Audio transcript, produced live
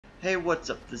Hey, what's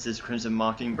up? This is Crimson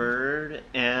Mockingbird,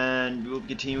 and we'll be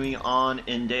continuing on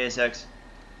in Deus Ex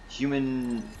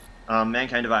Human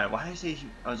Mankind Divided. Why did I say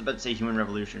I was about to say Human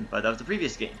Revolution, but that was the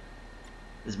previous game.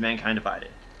 This is Mankind Divided.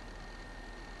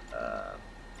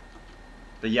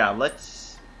 But yeah,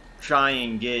 let's try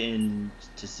and get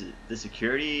into the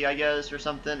security, I guess, or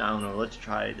something. I don't know. Let's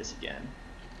try this again.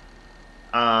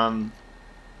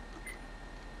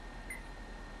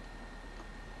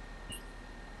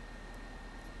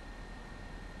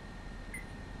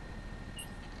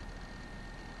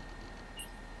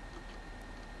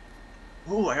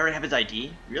 Ooh, I already have his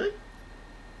ID? Really?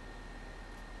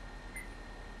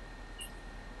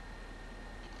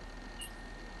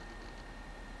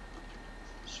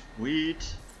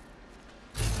 Sweet.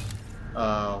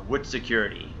 Which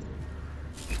security?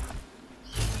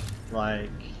 Like...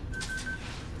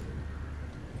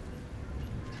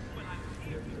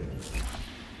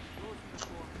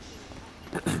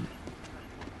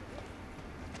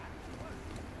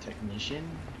 Technician?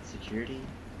 Security?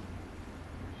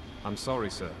 I'm sorry,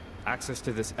 sir. Access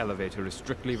to this elevator is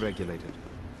strictly regulated.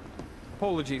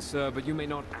 Apologies, sir, but you may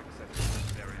not access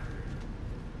this area.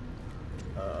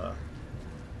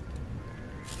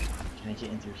 Can I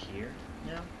get in through here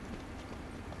now?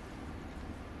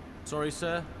 Sorry,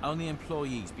 sir. Only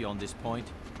employees beyond this point.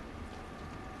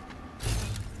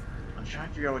 I'm trying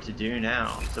to figure out what to do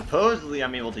now. Supposedly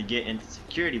I'm able to get into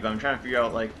security, but I'm trying to figure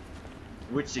out, like,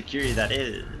 which security that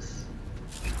is.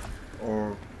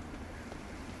 Or...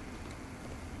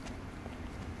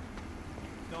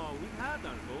 No, we had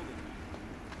our golden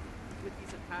with these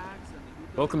attacks and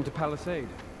the Welcome to Palisade.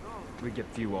 We get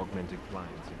few augmented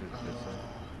clients who visit this.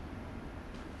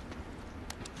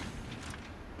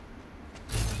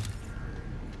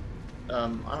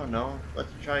 I don't know.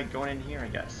 Let's try going in here, I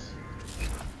guess.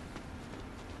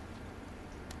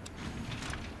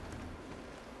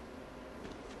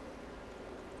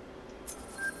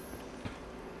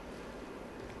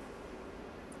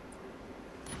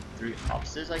 Three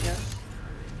offices, I guess?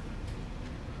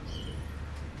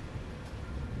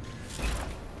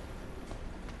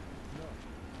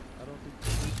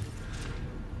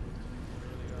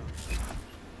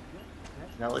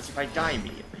 Now let's see if I die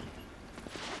immediately.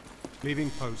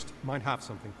 Leaving post. Might have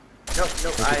something. Nope,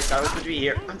 nope, I thought I was supposed to be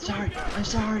here. I'm sorry, I'm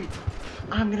sorry.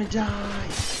 I'm gonna die.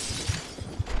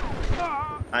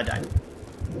 I died.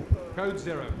 Code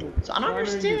 0. So I don't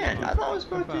understand. I thought I was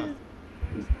supposed to...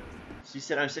 She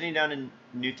said I'm sitting down in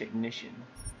new technician.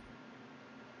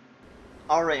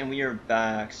 Alright, and we are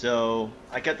back. So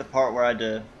I got the part where I had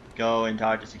to go and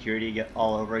talk to security get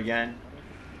all over again.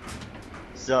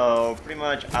 So pretty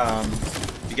much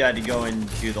we got to go and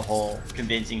do the whole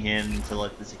convincing him to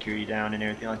let the security down and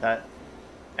everything like that.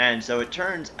 And so it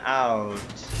turns out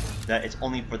that it's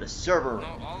only for the server room.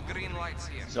 No, all green lights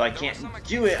here. So I can't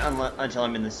do it until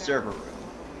I'm in the server room.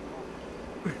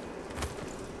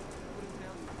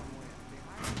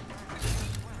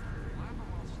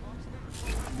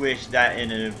 Which that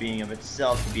in and of being of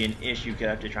itself could be an issue, because I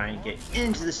have to try and get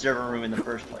into the server room in the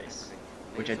first place.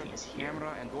 Which I think is here.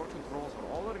 Camera and door controls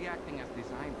are all reacting as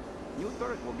designed. New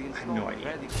turret will be I have installed no idea.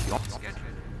 ready.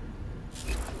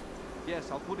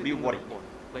 Yes, I'll put it Leave in what? the report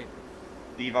later.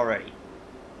 Leave already.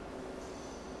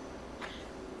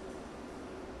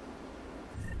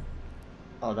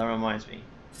 Oh, that reminds me.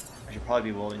 I should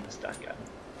probably be welding the stun gun.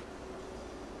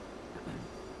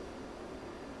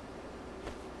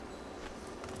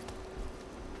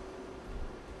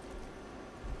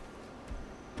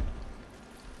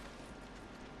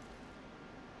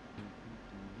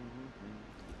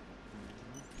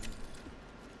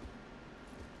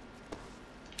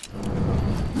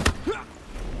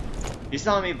 He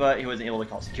saw me, but he wasn't able to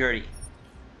call security.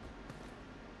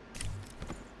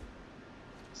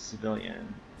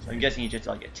 Civilian. So I'm guessing he's just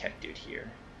like a tech dude here.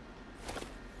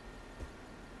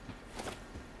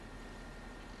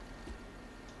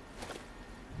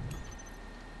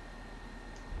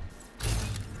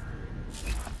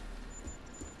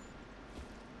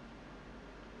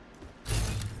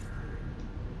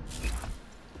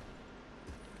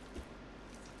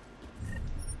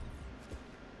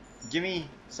 Give me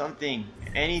something,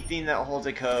 anything that holds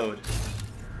a code.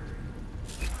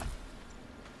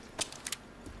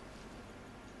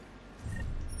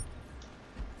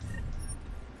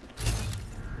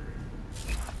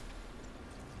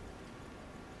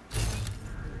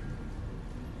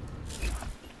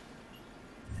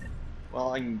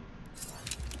 Well, I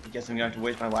guess I'm gonna have to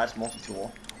waste my last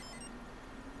multi-tool.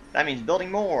 That means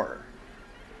building more.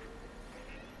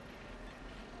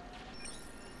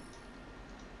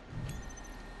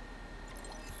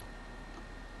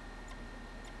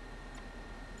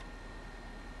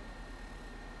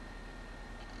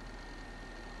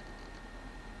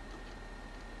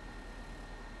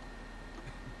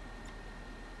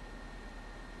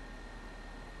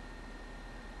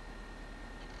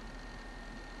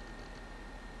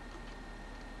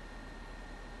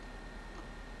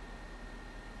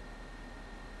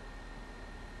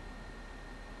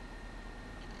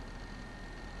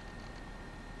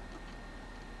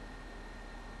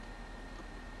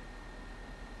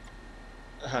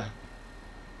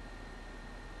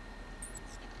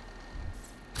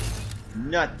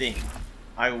 Nothing.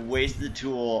 I wasted the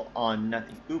tool on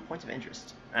nothing. Ooh, points of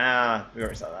interest. Ah, we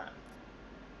already saw that.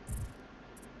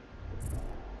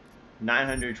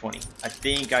 920. I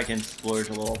think I can splurge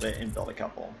a little bit and build a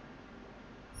couple.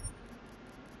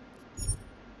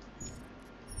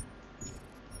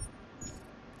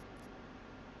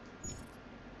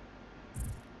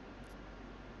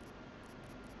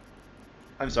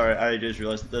 I'm sorry, I just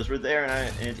realized those were there,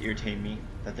 and it's irritating me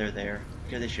that they're there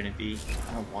because they shouldn't be.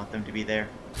 I don't want them to be there.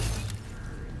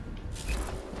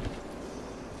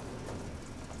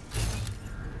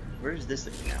 Where is this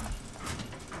thing now?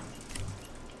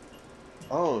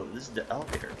 Oh, this is the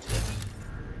elevator to it.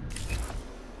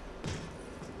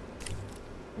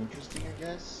 Interesting, I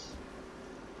guess.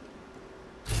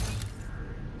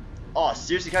 Oh,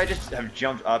 seriously, can I just have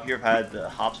jumped up here if I had the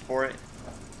hops for it?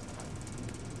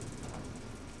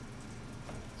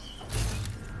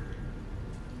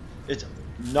 It's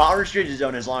not a restricted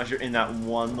zone as long as you're in that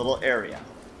one little area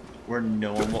where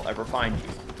no one will ever find you.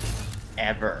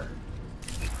 Ever.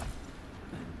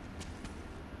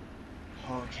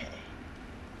 Okay.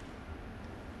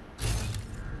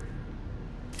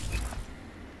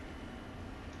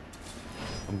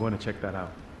 I'm going to check that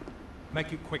out.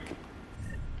 Make it quick.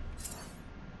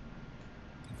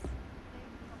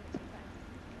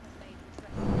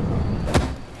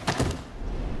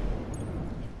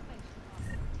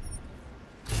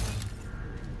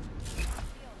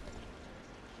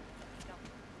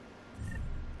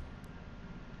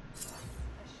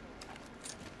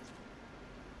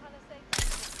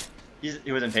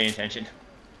 He wasn't paying attention.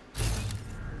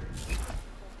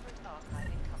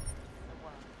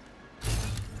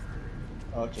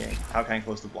 Okay, how can I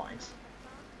close the blinds?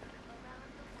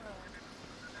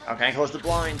 How can I close the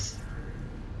blinds?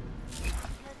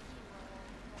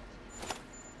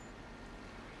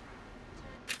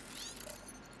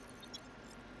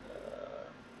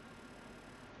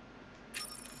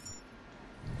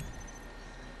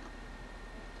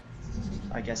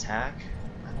 I guess hack?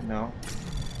 I don't know.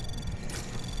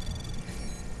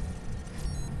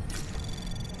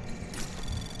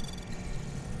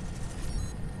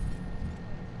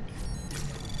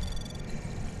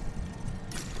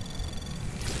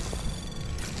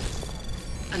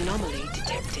 Anomaly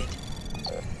detected.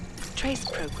 Trace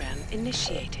program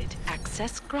initiated.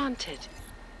 Access granted.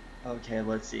 Okay,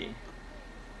 let's see.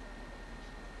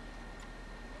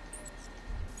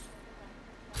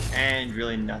 And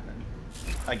really nothing.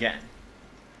 Again.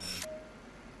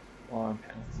 Alarm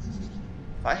panel.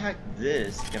 If I hack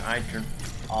this, can I turn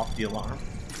off the alarm?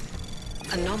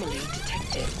 Anomaly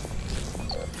detected.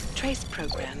 Trace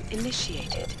program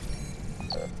initiated.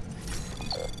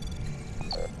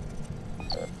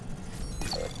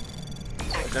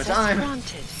 No Access time.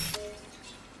 granted.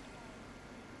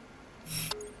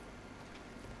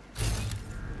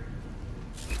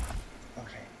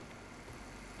 Okay.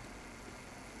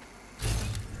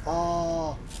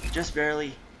 Oh, just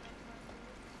barely.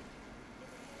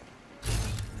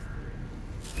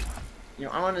 You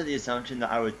know, I'm under the assumption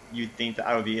that you'd think that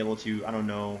I would be able to, I don't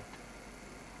know,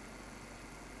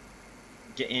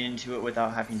 get into it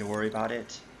without having to worry about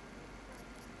it.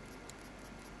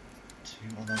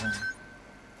 211.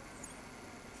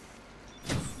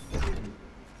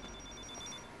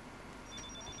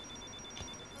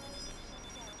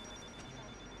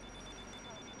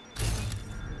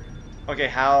 Okay,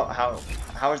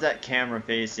 how is that camera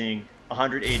facing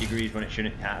 180 degrees when it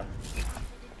shouldn't have?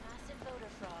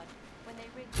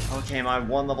 Okay, am I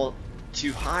one level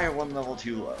too high or one level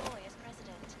too low?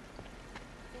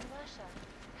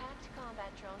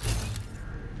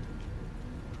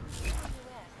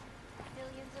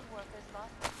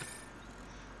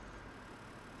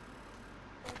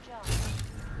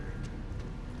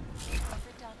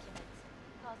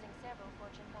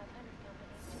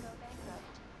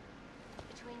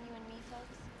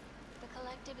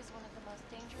 Is one of the most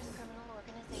dangerous criminal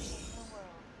organizations in the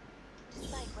world,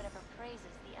 despite whatever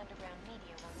praises the underground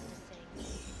media wants to sing.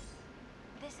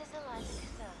 This is Eliza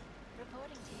Kassan,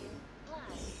 reporting to you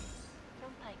live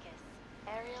from Picus.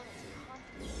 Ariel is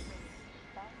constantly bringing the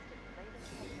best and latest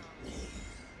technology.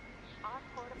 Our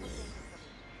portable data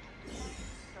solution has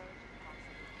storage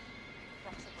capacity,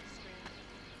 flexible screens,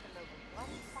 and over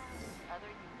 1,000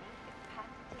 other unique and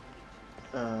patented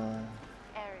features.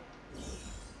 Ariel.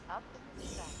 Up in the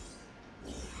sky.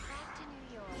 Back to New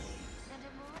York, and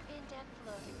a more in-depth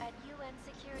look at UN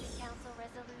Security Council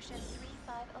Resolution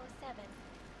 3507,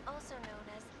 also known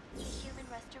as the Human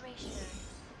Restoration Act.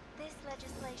 This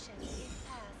legislation, if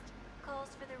passed,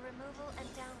 calls for the removal and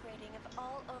downgrading of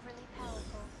all overly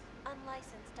powerful,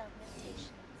 unlicensed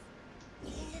augmentations.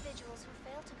 Individuals who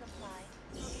fail to comply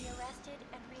will be arrested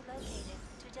and relocated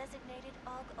to designated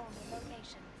AUG-only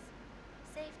locations.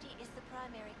 Safety is the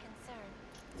primary concern,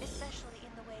 especially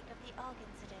in the wake of the AUG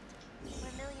incident,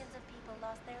 where millions of people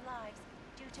lost their lives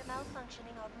due to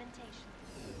malfunctioning augmentations.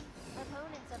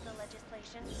 Opponents of the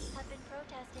legislation have been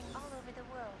protesting all over the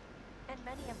world, and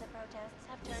many of the protests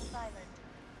have turned violent.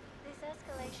 This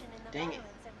escalation in the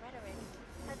violence and rhetoric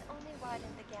has only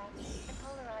widened the gap and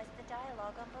polarized the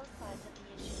dialogue on both sides of the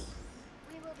issue.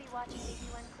 We will be watching the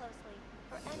UN closely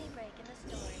for any break in the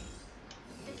story.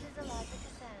 This is Eliza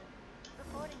Kassan,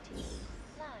 reporting to you,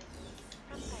 live,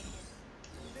 from Picus.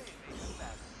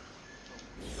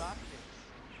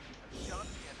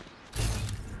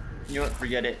 You know what?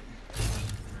 Forget it.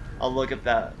 I'll look at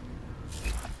that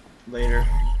later.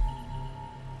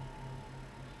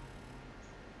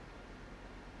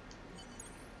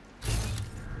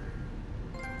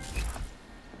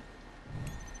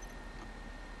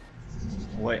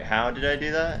 Wait, how did I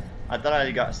do that? I thought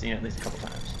I got seen at least a couple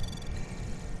times.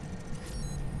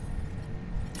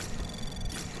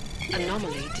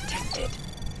 Anomaly detected.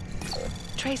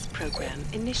 Trace program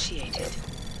initiated.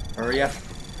 Hurry up!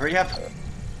 Hurry up!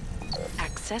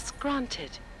 Access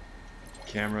granted.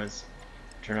 Cameras.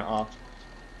 Turn it off.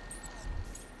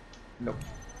 Nope.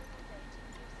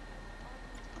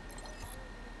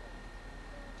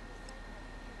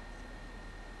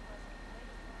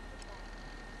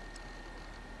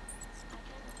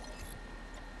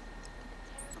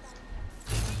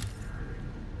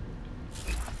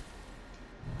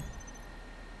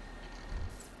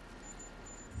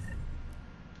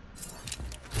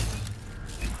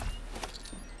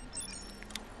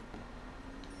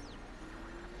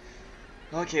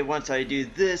 Okay, once I do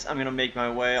this, I'm gonna make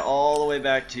my way all the way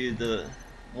back to the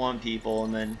one people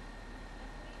and then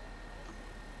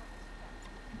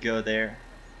go there.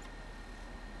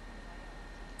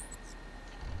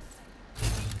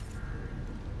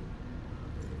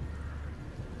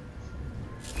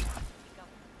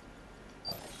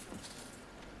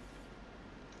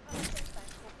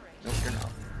 Nope, you're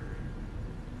not.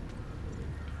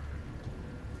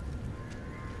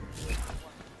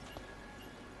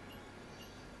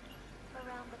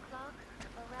 Around the clock,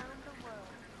 around the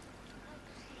world.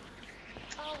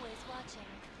 Always watching,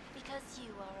 because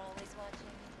you are always watching.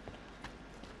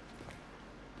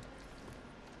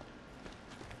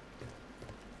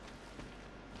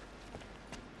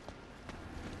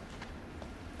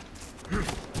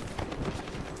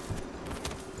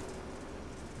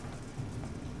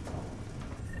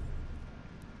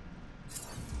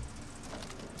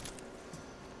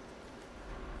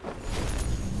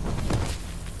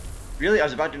 Really? I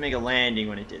was about to make a landing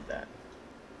when it did that.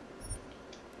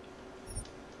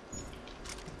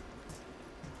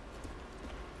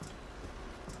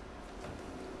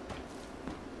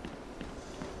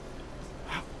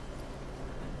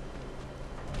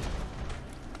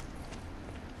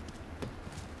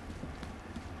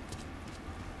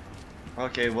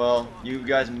 Okay, well, you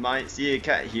guys might see a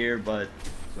cat here, but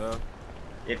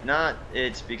if not,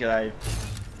 it's because I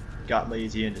got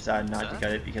lazy and decided not to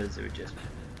cut it because it would just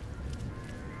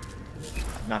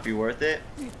not be worth it.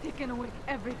 We've taken away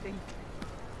everything.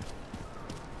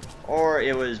 Or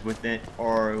it was within,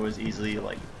 or it was easily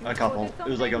like a couple, it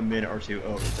was like a minute or two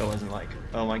over, so it wasn't like,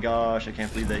 oh my gosh, I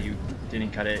can't believe that you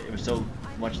didn't cut it. It was so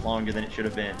much longer than it should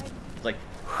have been. It's like,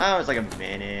 oh, it's like a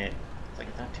minute. It's like,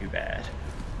 it's not too bad.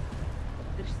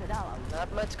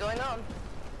 Not much going on.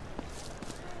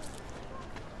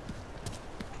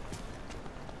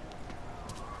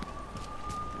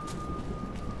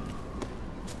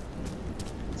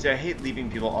 See, I hate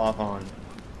leaving people off on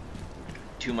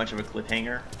too much of a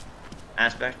cliffhanger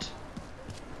aspect.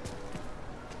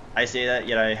 I say that,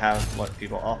 yet I have let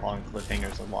people off on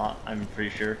cliffhangers a lot, I'm pretty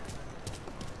sure.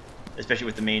 Especially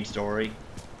with the main story.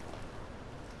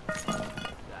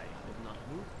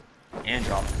 And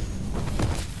drop.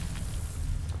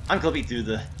 I'm clipping through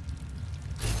the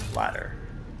ladder.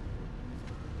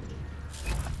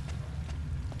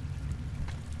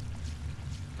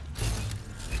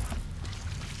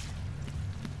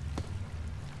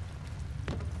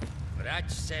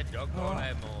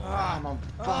 I'm on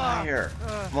fire!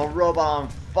 I'm a robot on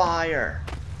fire!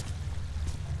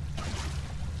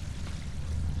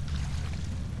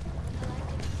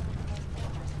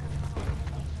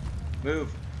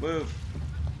 Move, move.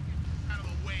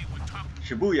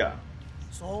 Shibuya.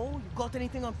 So, you got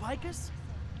anything on Picus?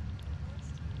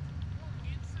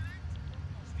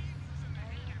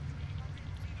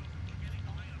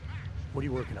 What are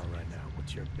you working on right now?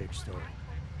 What's your big story?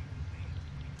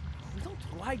 We don't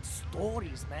write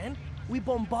stories, man. We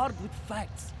bombard with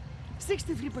facts.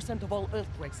 63% of all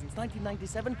earthquakes since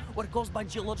 1997 were caused by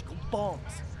geological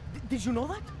bombs. Did you know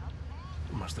that?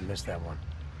 Must have missed that one.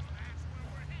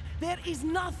 There is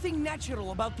nothing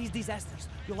natural about these disasters.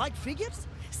 You like figures?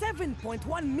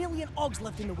 7.1 million ogs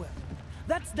left in the world.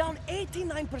 That's down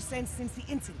 89% since the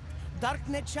incident.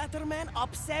 Darknet chatter, man,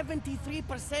 up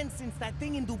 73% since that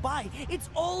thing in Dubai. It's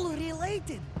all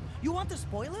related. You want a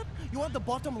spoiler? You want the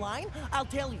bottom line?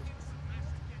 I'll tell you.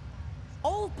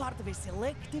 All part of a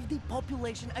selective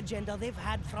depopulation agenda they've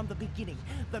had from the beginning.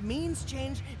 The means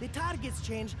change, the targets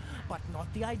change, but not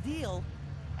the ideal.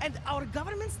 And our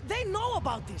governments, they know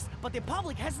about this, but the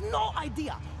public has no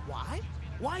idea. Why?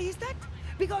 Why is that?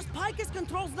 Because Picus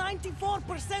controls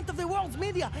 94% of the world's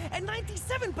media, and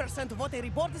 97% of what they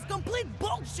report is complete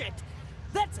bullshit.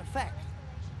 That's a fact.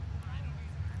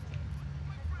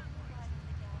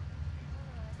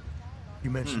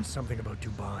 You mentioned something about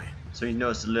Dubai. So he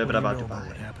knows a little bit about Dubai.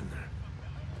 What happened there?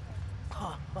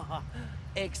 Ha ha ha.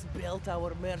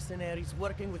 Ex-Bell-Tower mercenaries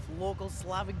working with local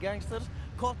Slavic gangsters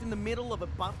caught in the middle of a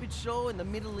puppet show in the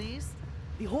Middle East.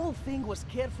 The whole thing was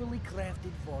carefully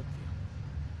crafted vaudeville.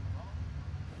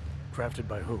 Crafted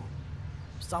by who?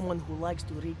 Someone who likes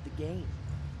to read the game.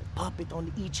 A puppet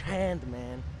on each hand,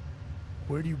 man.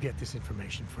 Where do you get this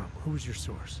information from? Who's your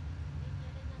source?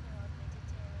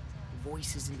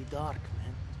 Voices in the dark,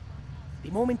 man.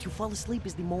 The moment you fall asleep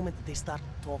is the moment that they start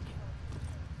talking.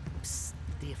 Psst,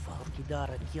 Defa,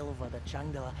 Orkidara, Kielva,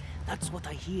 Changdala. That's what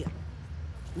I hear.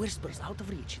 Whispers out of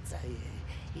reach.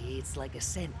 It's like a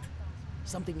scent.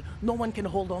 Something no one can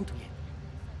hold on to yet.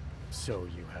 So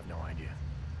you have no idea?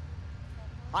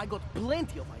 I got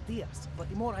plenty of ideas, but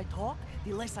the more I talk,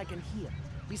 the less I can hear.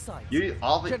 Besides, You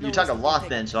talk a lot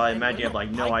then, so I imagine you have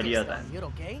like no idea then. Here,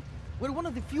 okay? We're one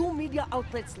of the few media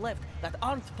outlets left that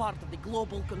aren't part of the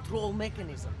global control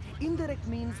mechanism. Indirect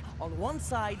means on one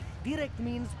side, direct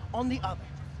means on the other.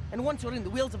 And once you're in the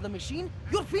wheels of the machine,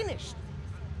 you're finished.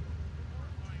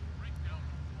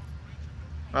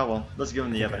 Oh well, let's give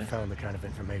him the I evidence. found the kind of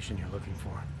information you're looking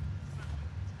for.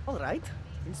 All right,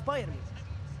 inspire me.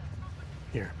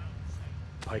 Here.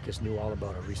 Picus knew all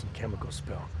about a recent chemical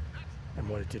spill and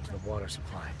what it did to the water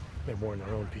supply. They warned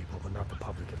their own people, but not the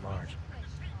public at large.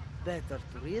 Better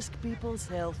to risk people's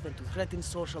health than to threaten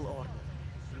social order.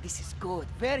 And this is good,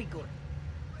 very good.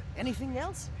 Anything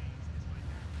else?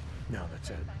 No, that's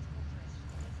it.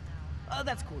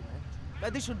 That's cool,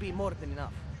 man. This should be more than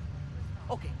enough.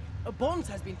 Okay, Bones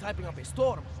has been typing up a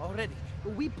storm already.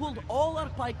 We pulled all our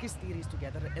Picus theories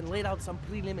together and laid out some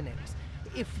preliminaries.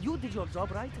 If you did your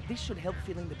job right, this should help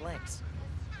fill in the blanks.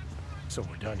 So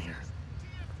we're done here.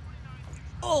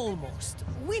 Almost.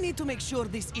 We need to make sure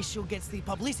this issue gets the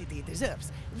publicity it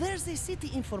deserves. There's a city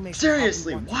information.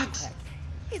 Seriously, hub we want you to what? hack.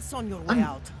 It's on your way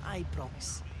out, I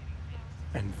promise.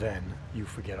 And then you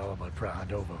forget all about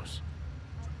Prahadovos.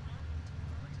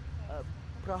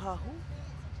 Praha who?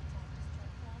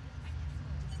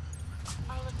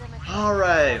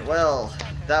 Alright, well,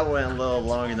 that went a little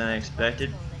longer than I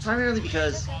expected. Primarily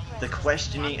because the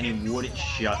questioning and he wouldn't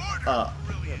shut up.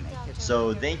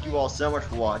 So thank you all so much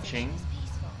for watching.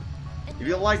 If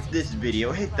you liked this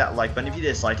video, hit that like button. If you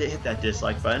disliked it, hit that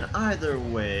dislike button. Either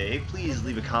way, please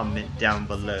leave a comment down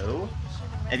below.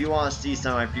 If you want to see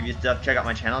some of my previous stuff, check out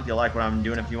my channel. If you like what I'm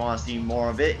doing, if you want to see more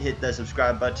of it, hit the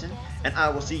subscribe button. And I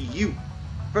will see you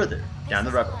further down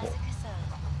the rabbit hole.